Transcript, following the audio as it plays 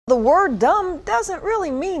The word dumb doesn't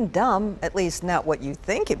really mean dumb, at least not what you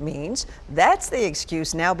think it means. That's the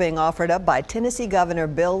excuse now being offered up by Tennessee Governor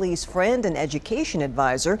Bill Lee's friend and education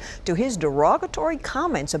advisor to his derogatory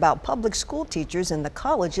comments about public school teachers and the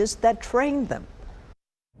colleges that trained them.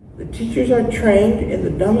 The teachers are trained in the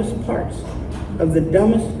dumbest parts of the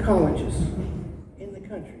dumbest colleges in the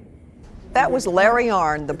country. That was Larry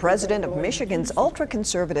Arnn, the president of Michigan's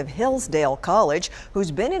ultra-conservative Hillsdale College, who's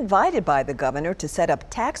been invited by the governor to set up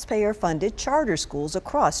taxpayer-funded charter schools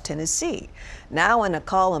across Tennessee. Now, in a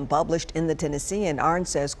column published in the Tennessean, Arnn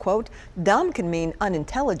says, quote, "Dumb can mean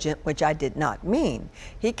unintelligent, which I did not mean."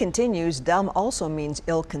 He continues, dumb also means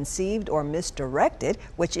ill-conceived or misdirected,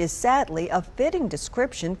 which is sadly a fitting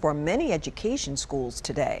description for many education schools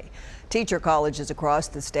today. Teacher colleges across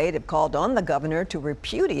the state have called on the governor to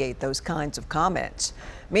repudiate those kinds of comments.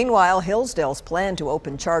 Meanwhile, Hillsdale's plan to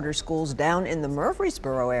open charter schools down in the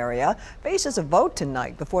Murfreesboro area faces a vote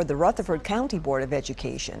tonight before the Rutherford County Board of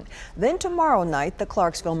Education. Then tomorrow night, the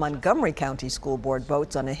Clarksville-Montgomery County School Board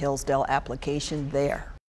votes on a Hillsdale application there.